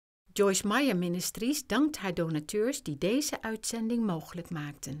Joyce Meyer Ministries dankt haar donateurs die deze uitzending mogelijk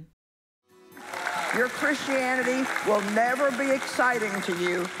maakten. Your Christianity will never be exciting to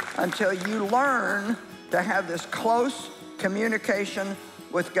you until you learn to have this close communication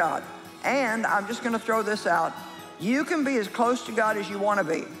with God. And I'm just going to throw this out. You can be as close to God as you want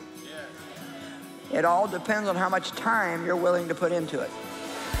to be. It all depends on how much time you're willing to put into it.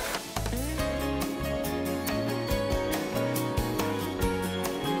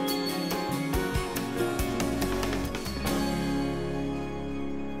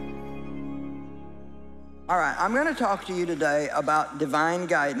 All right, I'm going to talk to you today about divine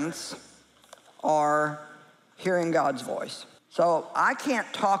guidance or hearing God's voice. So I can't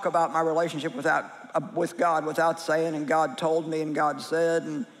talk about my relationship with God without saying, and God told me, and God said,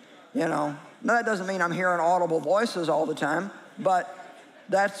 and you know. Now, that doesn't mean I'm hearing audible voices all the time, but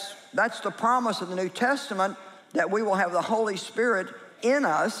that's the promise of the New Testament, that we will have the Holy Spirit in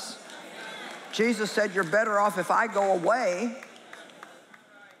us. Jesus said, you're better off if I go away.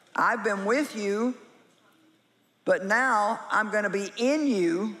 I've been with you, but now I'm going to be in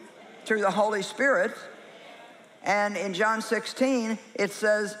you through the Holy Spirit. And in John 16, it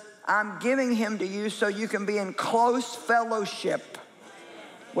says, I'm giving him to you so you can be in close fellowship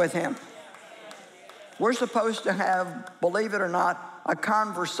with him. We're supposed to have, believe it or not, a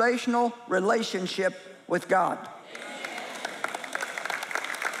conversational relationship with God.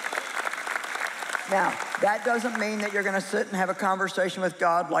 Now, that doesn't mean that you're going to sit and have a conversation with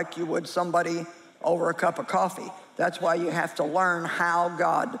God like you would somebody over a cup of coffee. That's why you have to learn how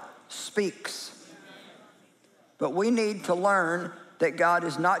God speaks. But we need to learn that God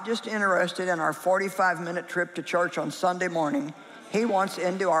is not just interested in our 45-minute trip to church on Sunday morning. He wants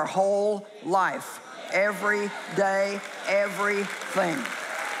into our whole life, every day, everything.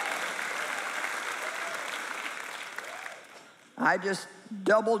 I just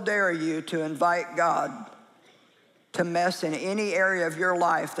double dare you to invite God to mess in any area of your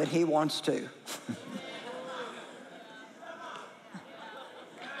life that he wants to.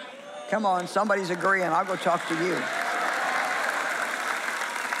 Come on, somebody's agreeing. I'll go talk to you.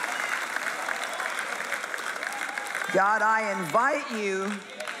 God, I invite you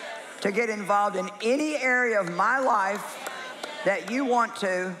to get involved in any area of my life that you want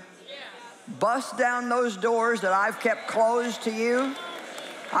to. Bust down those doors that I've kept closed to you.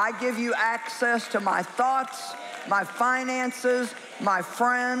 I give you access to my thoughts, my finances, my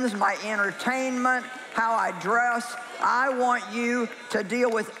friends, my entertainment, how I dress. I want you to deal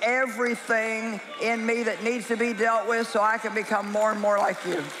with everything in me that needs to be dealt with so I can become more and more like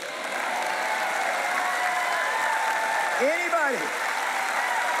you. Anybody?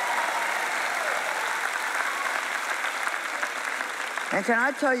 And can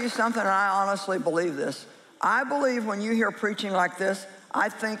I tell you something, and I honestly believe this. I believe when you hear preaching like this, I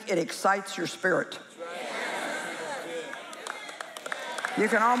think it excites your spirit. You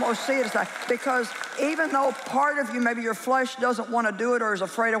can almost see it. It's like, because even though part of you, maybe your flesh doesn't want to do it or is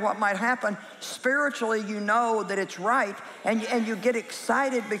afraid of what might happen, spiritually you know that it's right, and you get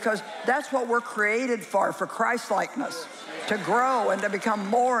excited because that's what we're created for Christ-likeness, to grow and to become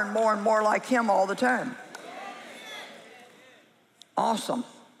more and more and more like him all the time. Awesome.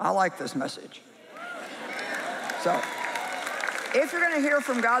 I like this message. So, if you're going to hear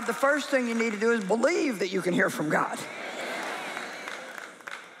from God, the first thing you need to do is believe that you can hear from God.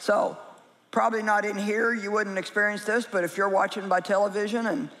 So, probably not in here, you wouldn't experience this, but if you're watching by television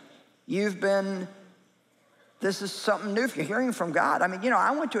and this is something new if you're hearing from God. I mean, you know, I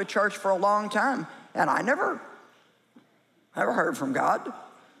went to a church for a long time, and I never heard from God.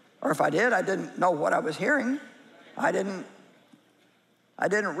 Or if I did, I didn't know what I was hearing. I didn't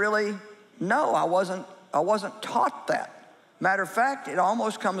really know. I wasn't taught that. Matter of fact, it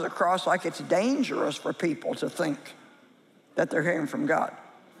almost comes across like it's dangerous for people to think that they're hearing from God.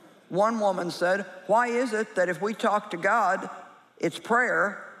 One woman said, why is it that if we talk to God, it's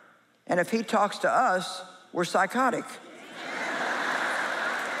prayer, and if he talks to us, we're psychotic?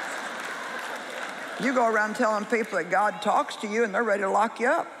 You go around telling people that God talks to you and they're ready to lock you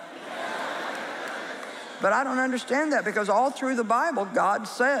up. But I don't understand that, because all through the Bible, God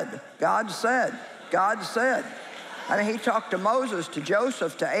said, God said, God said. I mean, he talked to Moses, to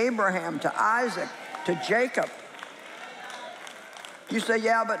Joseph, to Abraham, to Isaac, to Jacob. You say,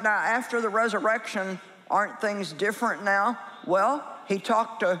 yeah, but now after the resurrection, aren't things different now? Well, he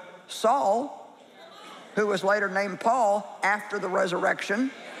talked to Saul, who was later named Paul, after the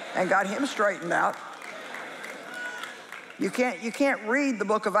resurrection, and got him straightened out. You can't read the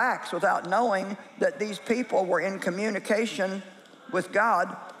book of Acts without knowing that these people were in communication with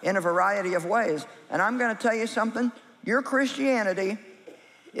God in a variety of ways. And I'm going to tell you something. Your Christianity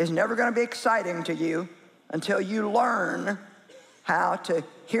is never going to be exciting to you until you learn how to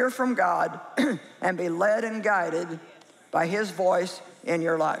hear from God and be led and guided by His voice in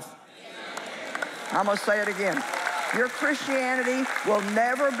your life. I'm going to say it again. Your Christianity will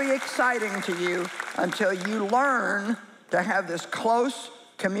never be exciting to you until you learn to have this close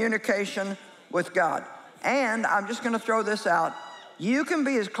communication with God. And I'm just going to throw this out. You can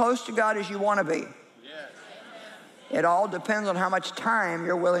be as close to God as you want to be. It all depends on how much time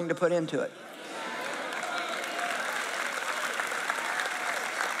you're willing to put into it.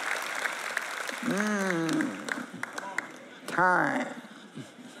 Time.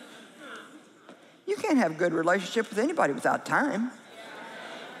 You can't have a good relationship with anybody without time.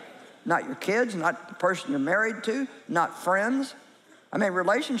 Not your kids, not the person you're married to, not friends. I mean,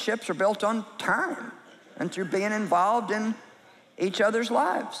 relationships are built on time and through being involved in each other's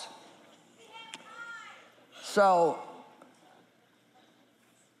lives. So,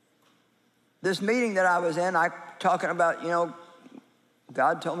 this meeting that I was in, I talking about,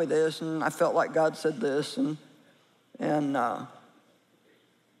 God told me this, and I felt like God said this, and the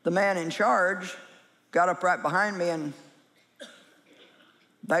man in charge got up right behind me and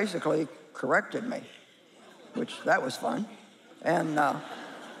basically corrected me, which that was fun. And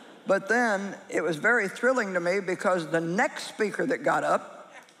but then it was very thrilling to me because the next speaker that got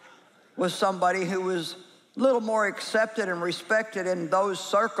up was somebody who was a little more accepted and respected in those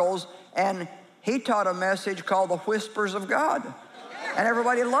circles, and he taught a message called the Whispers of God, and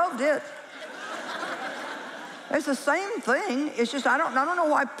everybody loved it. It's the same thing. It's just I don't know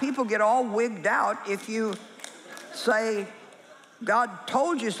why people get all wigged out if you say God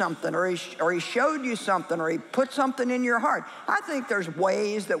told you something, or he showed you something, or he put something in your heart. I think there's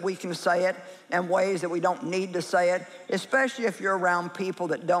ways that we can say it and ways that we don't need to say it, especially if you're around people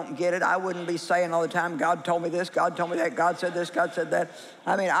that don't get it. I wouldn't be saying all the time, God told me this, God told me that, God said this, God said that.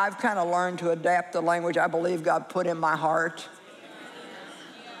 I mean, I've kind of learned to adapt the language I believe God put in my heart.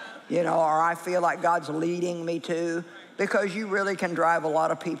 Or I feel like God's leading me to, because you really can drive a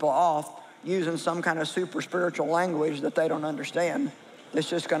lot of people off using some kind of super spiritual language that they don't understand. It's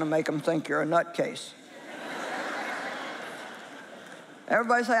just going to make them think you're a nutcase.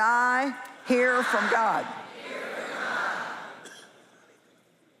 Everybody say, I hear from God.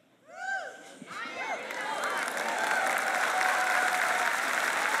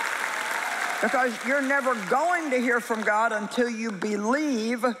 Because you're never going to hear from God until you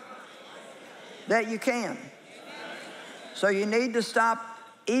believe that you can. So you need to stop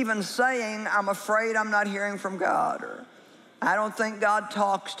even saying, I'm afraid I'm not hearing from God, or I don't think God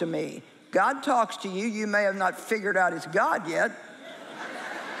talks to me. God talks to you. You may have not figured out it's God yet,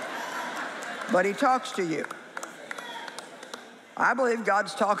 but He talks to you. I believe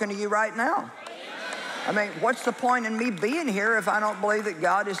God's talking to you right now. I mean, what's the point in me being here if I don't believe that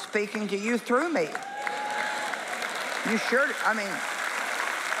God is speaking to you through me? You sure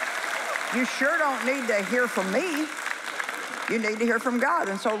don't need to hear from me. You need to hear from God.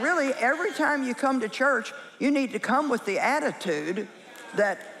 And so really, every time you come to church, you need to come with the attitude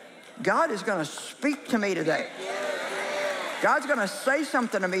that God is going to speak to me today. God's going to say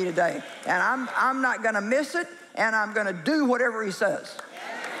something to me today, and I'm not going to miss it, and I'm going to do whatever He says.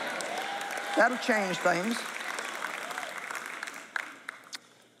 That'll change things.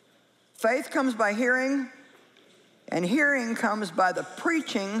 Faith comes by hearing, and hearing comes by the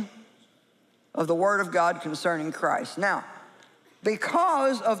preaching of the Word of God concerning Christ. Now,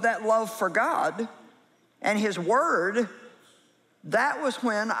 because of that love for God and His Word, that was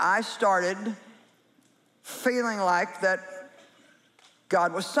when I started feeling like that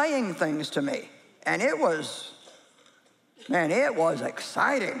God was saying things to me. And it was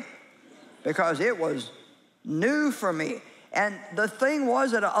exciting because it was new for me. And the thing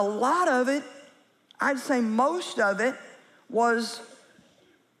was that a lot of it, I'd say most of it, was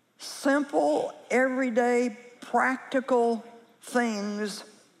simple, everyday, practical things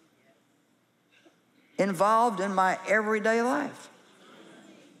involved in my everyday life.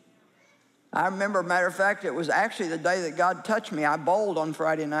 I remember, matter of fact, it was actually the day that God touched me. I bowled on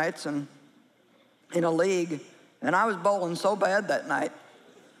Friday nights and in a league, and I was bowling so bad that night,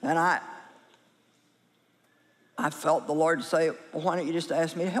 and I felt the Lord say, well, why don't you just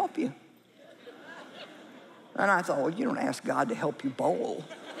ask me to help you? And I thought, well, you don't ask God to help you bowl.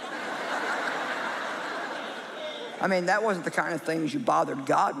 I mean, that wasn't the kind of things you bothered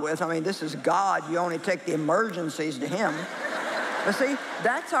God with. I mean, this is God. You only take the emergencies to Him. But see,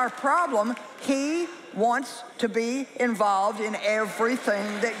 that's our problem. He wants to be involved in everything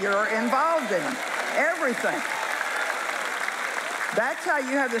that you're involved in. Everything. That's how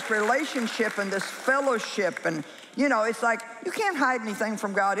you have this relationship and this fellowship, and You know, it's like, you can't hide anything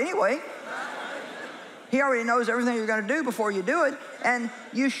from God anyway. He already knows everything you're going to do before you do it. And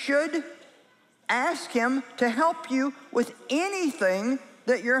you should ask him to help you with anything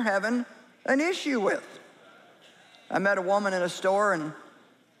that you're having an issue with. I met a woman in a store, and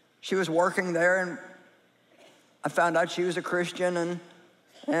she was working there, and I found out she was a Christian,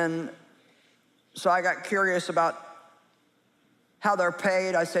 and so I got curious about how they're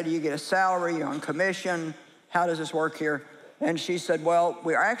paid. I said, do you get a salary? You're on commission? How does this work here? And she said, well,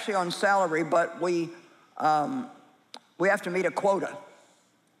 we're actually on salary, but we have to meet a quota.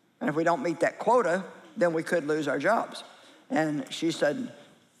 And if we don't meet that quota, then we could lose our jobs. And she said,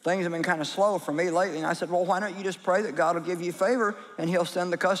 things have been kind of slow for me lately. And I said, well, why don't you just pray that God will give you favor and he'll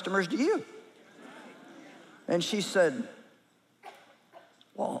send the customers to you? And she said,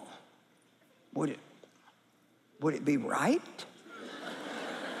 well, would it be right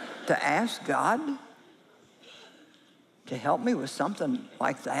to ask God to help me with something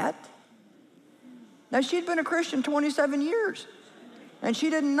like that? Now, she'd been a Christian 27 years, and she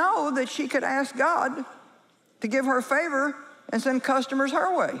didn't know that she could ask God to give her favor and send customers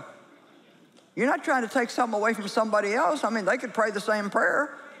her way. You're not trying to take something away from somebody else. I mean, they could pray the same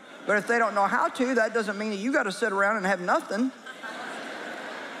prayer, but if they don't know how to, that doesn't mean that you got to sit around and have nothing.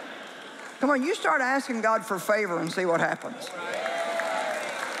 Come on, you start asking God for favor and see what happens.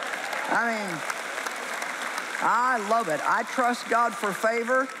 I mean, I love it. I trust God for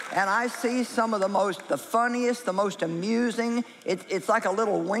favor, and I see some of the funniest, the most amusing. It's like a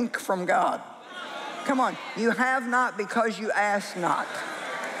little wink from God. Come on, you have not because you ask not.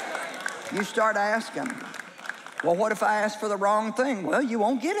 You start asking. Well, what if I ask for the wrong thing? Well, you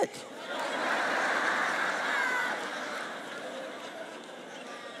won't get it.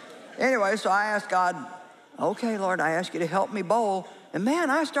 Anyway, so I asked God, okay, Lord, I ask you to help me bowl. And man,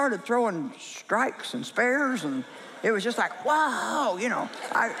 I started throwing strikes and spares, and it was just like, wow, you know.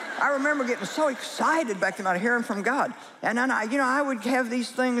 I remember getting so excited back then about hearing from God. And then I would have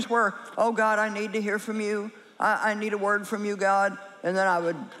these things where, oh God, I need to hear from you. I need a word from you, God. And then I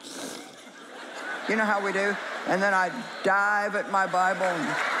would, you know how we do? And then I'd dive at my Bible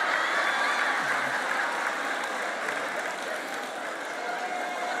and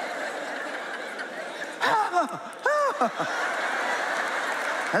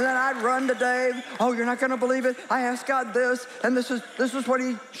and then I'd run to Dave. Oh, you're not going to believe it. I asked God this, and this is what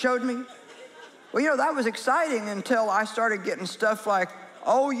he showed me. Well, you know, that was exciting until I started getting stuff like,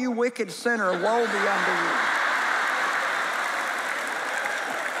 oh, you wicked sinner, woe be unto you.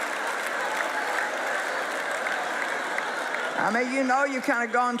 I mean, you know you kind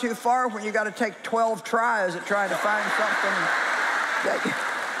of gone too far when you got to take 12 tries at trying to find something that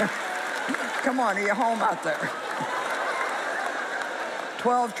come on, are you home out there?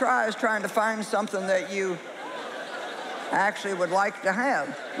 12 tries trying to find something that you actually would like to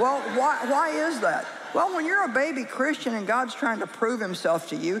have. Well, why is that? Well, when you're a baby Christian and God's trying to prove himself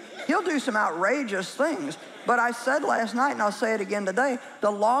to you, he'll do some outrageous things. But I said last night, and I'll say it again today,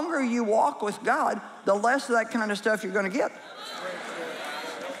 the longer you walk with God, the less of that kind of stuff you're going to get.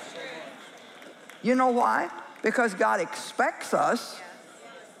 You know why? Because God expects us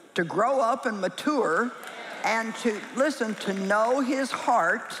to grow up and mature and to know his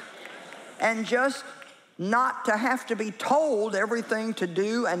heart and just not to have to be told everything to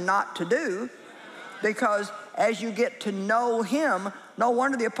do and not to do, because as you get to know him, no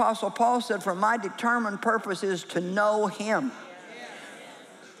wonder the Apostle Paul said, for my determined purpose is to know him.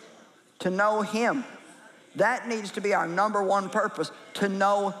 To know him. That needs to be our number one purpose, to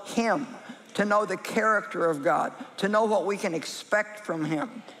know him, to know the character of God, to know what we can expect from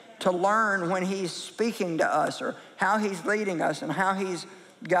him, to learn when he's speaking to us or how he's leading us and how he's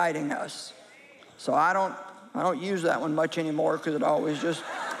guiding us. So I don't use that one much anymore because it always just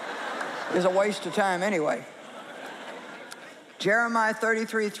is a waste of time anyway. Jeremiah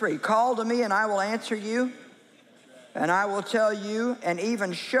 33:3, call to me and I will answer you, and I will tell you and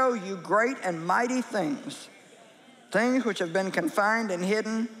even show you great and mighty things, things which have been confined and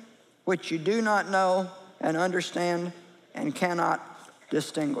hidden, which you do not know and understand and cannot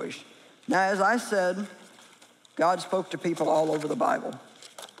distinguish. Now, as I said, God spoke to people all over the Bible.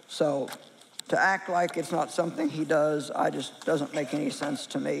 So to act like it's not something he does, just doesn't make any sense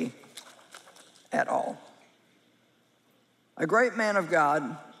to me at all. A great man of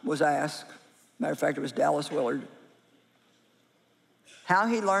God was asked, matter of fact, it was Dallas Willard, how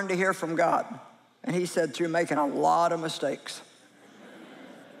he learned to hear from God. And he said, through making a lot of mistakes.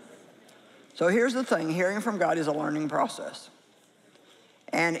 So here's the thing, hearing from God is a learning process.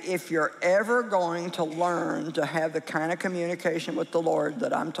 And if you're ever going to learn to have the kind of communication with the Lord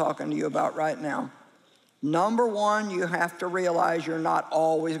that I'm talking to you about right now, Number one, you have to realize you're not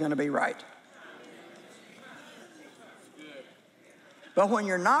always going to be right. But when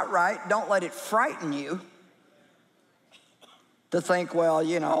you're not right, don't let it frighten you to think, well,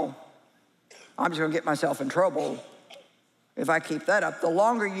 you know, I'm just going to get myself in trouble if I keep that up. The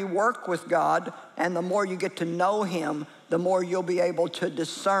longer you work with God and the more you get to know Him, the more you'll be able to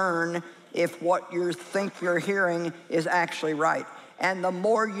discern if what you think you're hearing is actually right. And the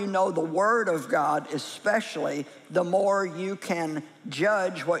more you know the Word of God especially, the more you can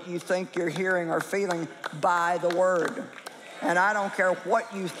judge what you think you're hearing or feeling by the Word. And I don't care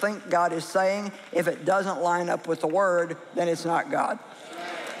what you think God is saying, if it doesn't line up with the Word, then it's not God.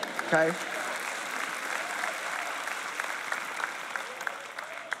 Okay?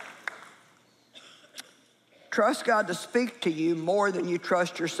 Trust God to speak to you more than you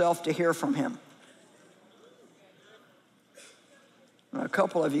trust yourself to hear from Him. A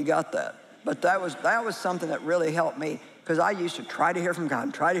couple of you got that. But that was something that really helped me, because I used to try to hear from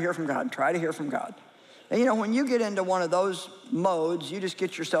God, try to hear from God, try to hear from God. And you know, when you get into one of those modes, you just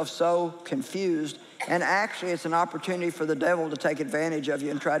get yourself so confused, and actually it's an opportunity for the devil to take advantage of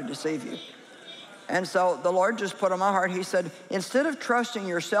you and try to deceive you. And so the Lord just put on my heart, He said, instead of trusting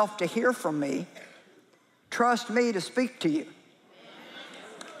yourself to hear from me, trust me to speak to you.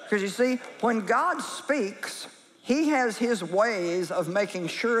 Because you see, when God speaks, He has His ways of making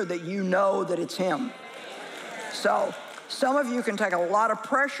sure that you know that it's Him. So some of you can take a lot of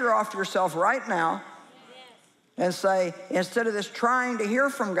pressure off yourself right now and say, instead of this trying to hear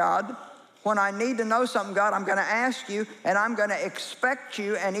from God, when I need to know something, God, I'm going to ask you, and I'm going to expect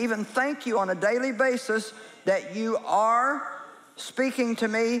you and even thank you on a daily basis that you are speaking to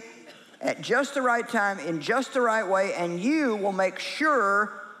me at just the right time, in just the right way, and you will make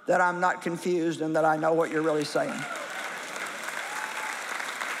sure that I'm not confused and that I know what you're really saying.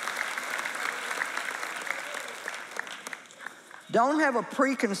 Don't have a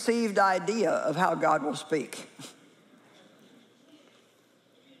preconceived idea of how God will speak,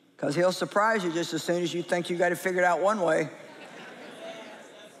 because He'll surprise you just as soon as you think you got it figured out one way.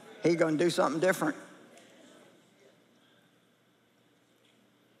 He's going to do something different.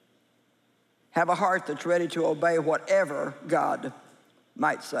 Have a heart that's ready to obey whatever God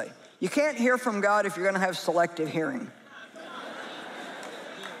might say. You can't hear from God if you're going to have selective hearing.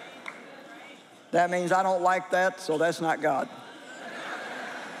 That means I don't like that, so that's not God.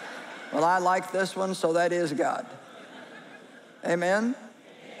 Well, I like this one, so that is God. Amen?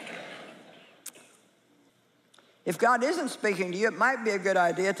 If God isn't speaking to you, it might be a good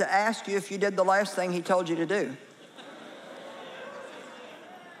idea to ask you if you did the last thing He told you to do.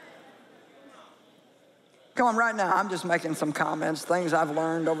 Come on, right now, I'm just making some comments, things I've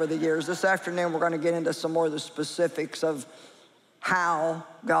learned over the years. This afternoon, we're going to get into some more of the specifics of how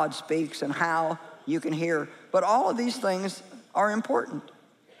God speaks and how you can hear. But all of these things are important.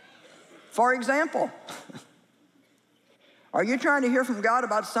 For example, are you trying to hear from God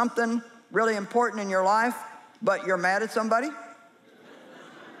about something really important in your life, but you're mad at somebody?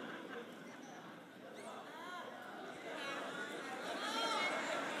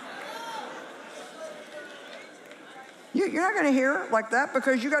 You're not going to hear like that,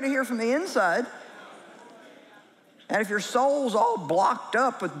 because you got to hear from the inside. And if your soul's all blocked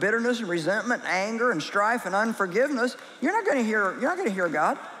up with bitterness and resentment, anger and strife and unforgiveness, you're not going to hear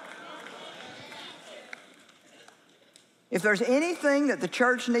God. If there's anything that the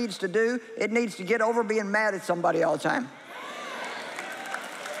church needs to do, it needs to get over being mad at somebody all the time.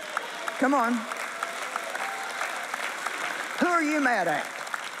 Come on. Who are you mad at?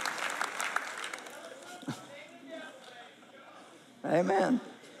 Amen.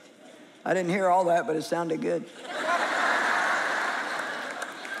 I didn't hear all that, but it sounded good.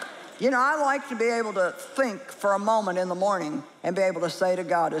 You know, I like to be able to think for a moment in the morning and be able to say to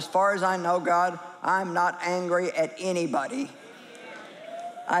God, as far as I know, God, I'm not angry at anybody.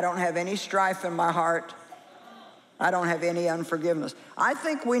 I don't have any strife in my heart. I don't have any unforgiveness. I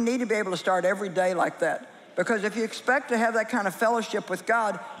think we need to be able to start every day like that, because if you expect to have that kind of fellowship with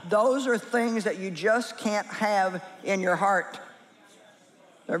God, those are things that you just can't have in your heart.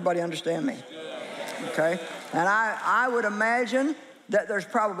 Everybody understand me? Okay? And I would imagine that there's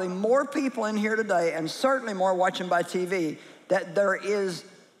probably more people in here today, and certainly more watching by TV, that there is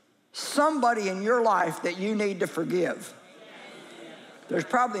somebody in your life that you need to forgive. There's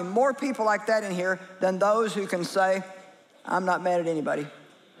probably more people like that in here than those who can say, I'm not mad at anybody.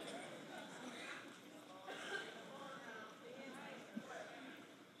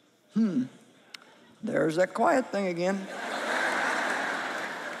 There's that quiet thing again.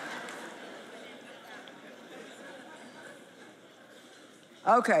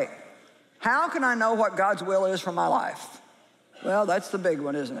 Okay, How can I know what God's will is for my life? Well, that's the big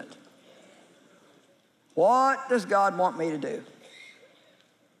one, isn't it? What does God want me to do?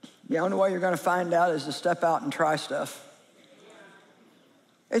 The only way you're going to find out is to step out and try stuff.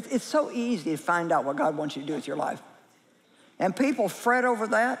 It's so easy to find out what God wants you to do with your life. And people fret over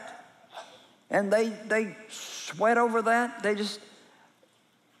that, and they sweat over that.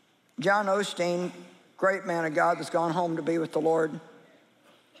 John Osteen, great man of God that's gone home to be with the Lord,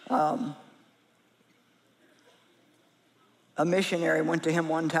 a missionary went to him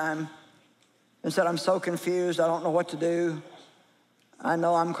one time and said, I'm so confused, I don't know what to do. I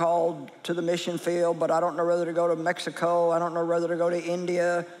know I'm called to the mission field, but I don't know whether to go to Mexico. I don't know whether to go to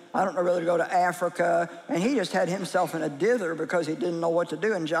India. I don't know whether to go to Africa. And he just had himself in a dither because he didn't know what to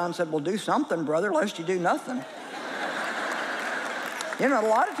do. And John said, well, do something, brother, lest you do nothing. You know, a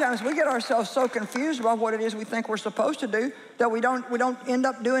lot of times we get ourselves so confused about what it is we think we're supposed to do that we don't end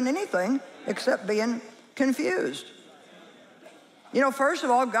up doing anything except being confused. You know, first of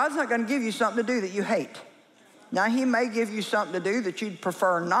all, God's not going to give you something to do that you hate. Now, he may give you something to do that you'd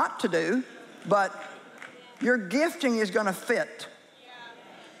prefer not to do, but your gifting is going to fit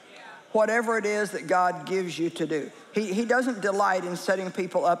whatever it is that God gives you to do. He doesn't delight in setting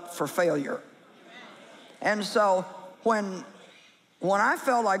people up for failure. And so when I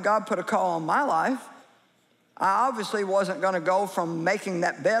felt like God put a call on my life, I obviously wasn't going to go from making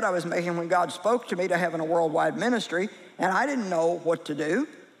that bet I was making when God spoke to me to having a worldwide ministry, and I didn't know what to do.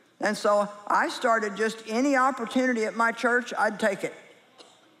 And so I started just any opportunity at my church, I'd take it.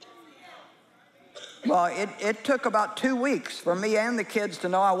 Well, it took about 2 weeks for me and the kids to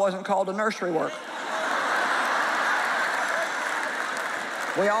know I wasn't called to nursery work.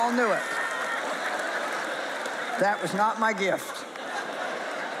 We all knew it. That was not my gift.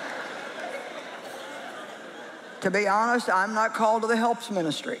 To be honest, I'm not called to the helps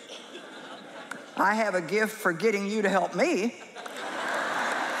ministry. I have a gift for getting you to help me.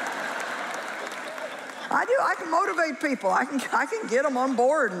 I do. I can motivate people. I can get them on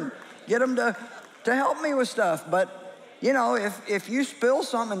board and get them to help me with stuff. But, you know, if you spill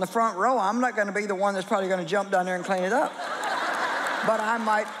something in the front row, I'm not going to be the one that's probably going to jump down there and clean it up. But I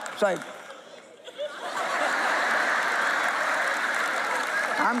might say,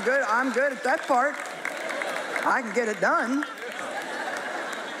 I'm good at that part. I can get it done.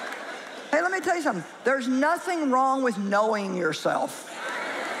 Hey, let me tell you something. There's nothing wrong with knowing yourself.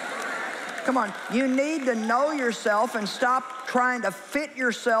 Come on, you need to know yourself and stop trying to fit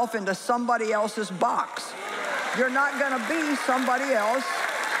yourself into somebody else's box. You're not going to be somebody else.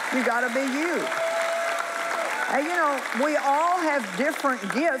 You got to be you. And you know, we all have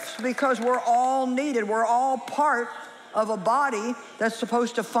different gifts because we're all needed. We're all part of a body that's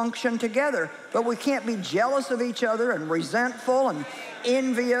supposed to function together. But we can't be jealous of each other and resentful and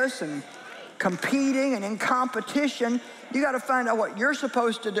envious and competing and in competition. You got to find out what you're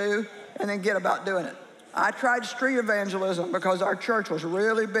supposed to do and then get about doing it. I tried street evangelism because our church was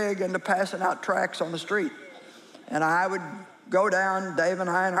really big into passing out tracts on the street. And I would go down, Dave and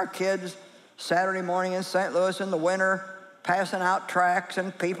I and our kids, Saturday morning in St. Louis in the winter, passing out tracts,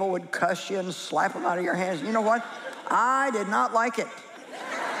 and people would cuss you and slap them out of your hands. You know what? I did not like it.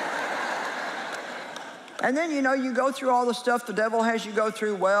 And then, you know, you go through all the stuff the devil has you go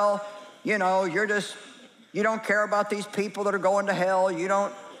through. Well, you know, you don't care about these people that are going to hell.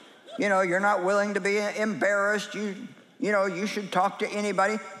 You're not willing to be embarrassed. You should talk to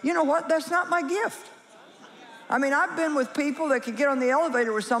anybody. You know what? That's not my gift. I mean, I've been with people that could get on the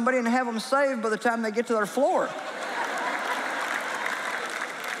elevator with somebody and have them saved by the time they get to their floor.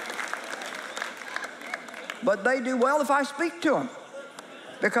 But they do well if I speak to them,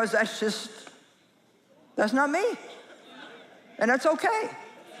 because that's not me. And that's okay.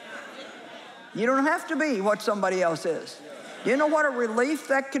 You don't have to be what somebody else is. You know what a relief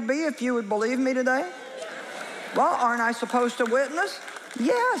that could be if you would believe me today? Well, aren't I supposed to witness?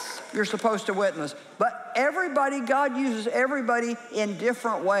 Yes, you're supposed to witness. But everybody, God uses everybody in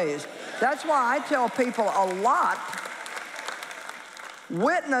different ways. That's why I tell people a lot,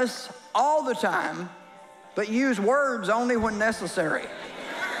 witness all the time, but use words only when necessary.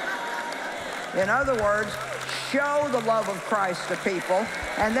 In other words, show the love of Christ to people,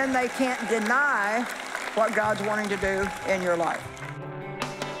 and then they can't deny what God's wanting to do in your life.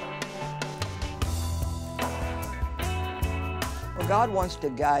 Well, God wants to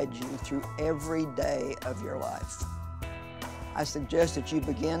guide you through every day of your life. I suggest that you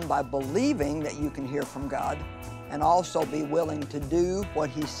begin by believing that you can hear from God and also be willing to do what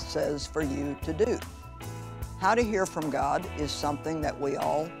He says for you to do. How to hear from God is something that we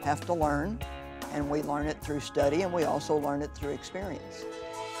all have to learn, and we learn it through study, and we also learn it through experience.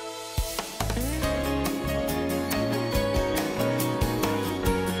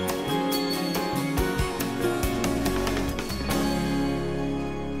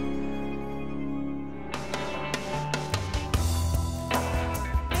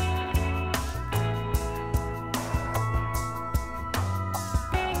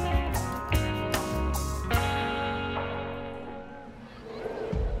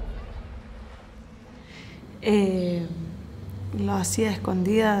 Lo hacía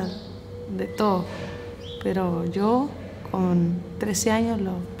escondida de todo, pero yo con 13 años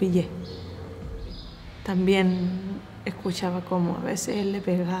lo pillé. También escuchaba como a veces él le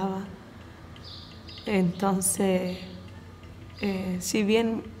pegaba. Entonces, si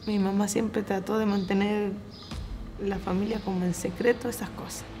bien mi mamá siempre trató de mantener la familia como en secreto, esas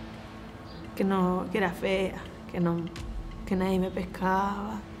cosas, que era fea, que nadie me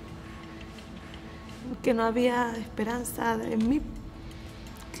pescaba, que no había esperanza en mí,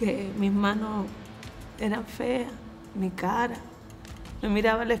 que mis manos eran feas, mi cara, me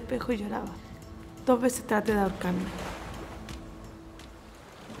miraba al espejo y lloraba. 2 veces traté de ahorcarme.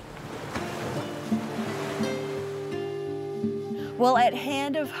 Well, at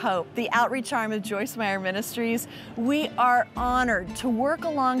Hand of Hope, the outreach arm of Joyce Meyer Ministries, we are honored to work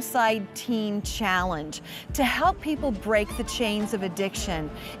alongside Teen Challenge to help people break the chains of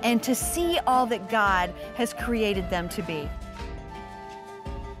addiction and to see all that God has created them to be.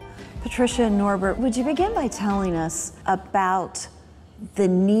 Patricia and Norbert, would you begin by telling us about the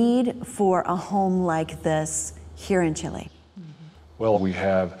need for a home like this here in Chile? Well, we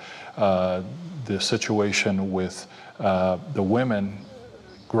have the situation with the women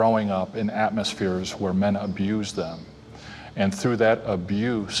growing up in atmospheres where men abuse them. And through that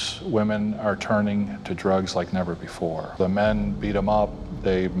abuse, women are turning to drugs like never before. The men beat them up,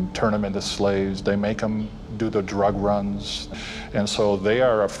 they turn them into slaves, they make them do the drug runs. And so they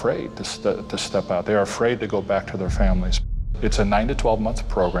are afraid to step out. They are afraid to go back to their families. It's a 9 to 12 month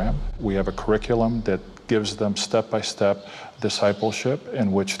program. We have a curriculum that gives them step-by-step discipleship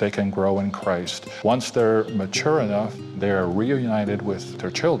in which they can grow in Christ. Once they're mature enough, they are reunited with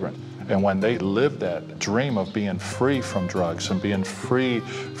their children. And when they live that dream of being free from drugs and being free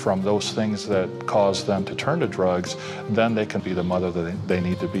from those things that cause them to turn to drugs, then they can be the mother that they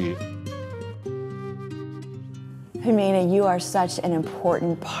need to be. Jimena, you are such an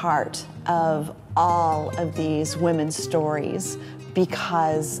important part of all of these women's stories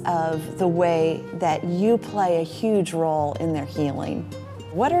because of the way that you play a huge role in their healing.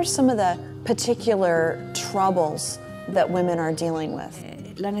 What are some of the particular troubles that women are dealing with?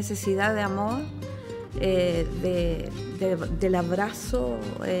 La necesidad de amor, del abrazo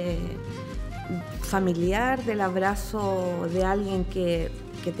familiar, del abrazo de alguien que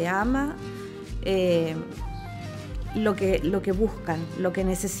te ama, lo que buscan, lo que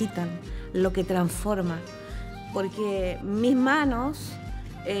necesitan, lo que transforma. Porque mis manos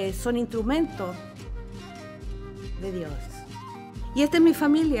son instrumentos de Dios. Y esta es mi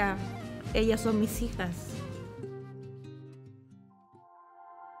familia, ellas son mis hijas.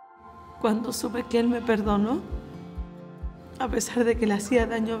 Cuando supe que Él me perdonó, a pesar de que le hacía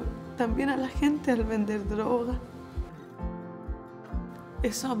daño también a la gente al vender droga,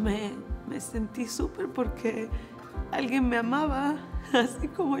 eso me sentí súper porque alguien me amaba así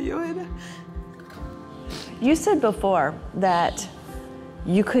como yo era. You said before that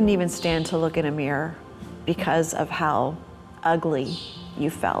you couldn't even stand to look in a mirror because of how ugly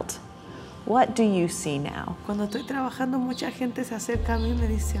you felt. What do you see now? Cuando estoy trabajando, mucha gente se acerca a mí y me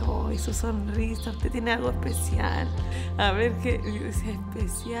dice, oh, su sonrisa, usted tiene algo especial. A ver qué, yo decía,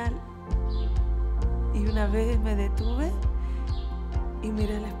 especial. Y una vez me detuve y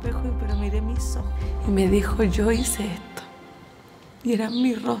miré al espejo, pero miré mis ojos. Y me dijo, yo hice esto. Y era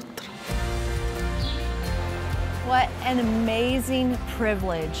mi rostro. What an amazing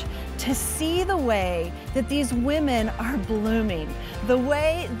privilege to see the way that these women are blooming, the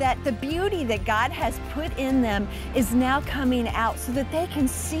way that the beauty that God has put in them is now coming out so that they can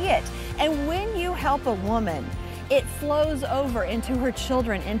see it. And when you help a woman, it flows over into her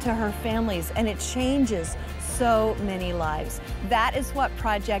children, into her families, and it changes so many lives. That is what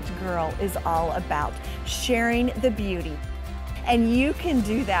Project Girl is all about, sharing the beauty. And you can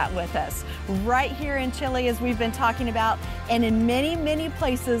do that with us right here in Chile, as we've been talking about, and in many, many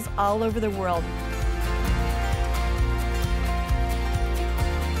places all over the world.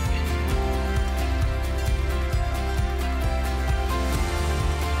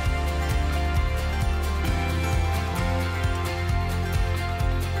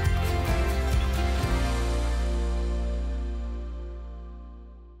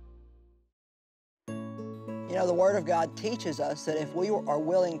 You know, the Word of God teaches us that if we are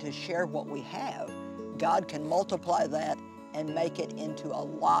willing to share what we have, God can multiply that and make it into a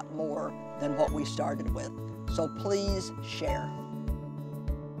lot more than what we started with. So please share.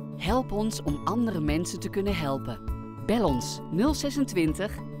 Help ons om andere mensen te kunnen helpen. Bel ons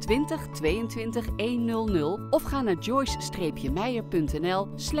 026 20 22 100 of ga naar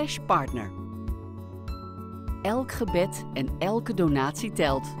joyce-meyer.nl/partner. Elk gebed en elke donatie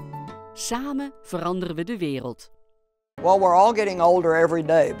telt. Samen veranderen we de wereld. Well, we're all getting older every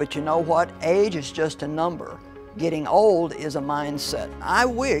day, but you know what? Age is just a number. Getting old is a mindset. I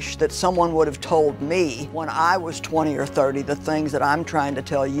wish that someone would have told me when I was 20 or 30 the things that I'm trying to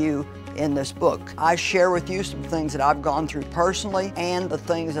tell you in this book. I share with you some things that I've gone through personally and the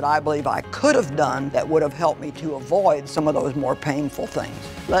things that I believe I could have done that would have helped me to avoid some of those more painful things.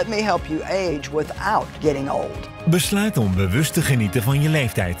 Let me help you age without getting old. Besluit om bewust te genieten van je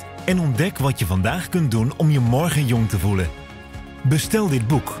leeftijd en ontdek wat je vandaag kunt doen om je morgen jong te voelen. Bestel dit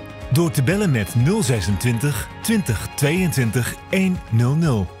boek door te bellen met 026 20 22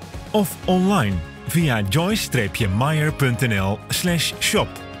 100 of online via joyce-meyer.nl/shop.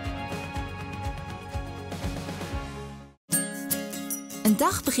 Een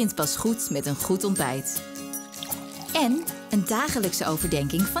dag begint pas goed met een goed ontbijt. En een dagelijkse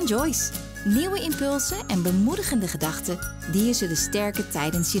overdenking van Joyce. Nieuwe impulsen en bemoedigende gedachten die je zullen sterken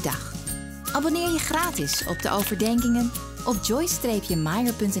tijdens je dag. Abonneer je gratis op de overdenkingen op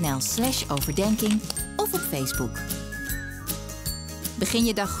joyce-meyer.nl/overdenking of op Facebook. Begin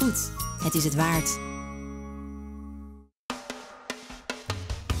je dag goed. Het is het waard.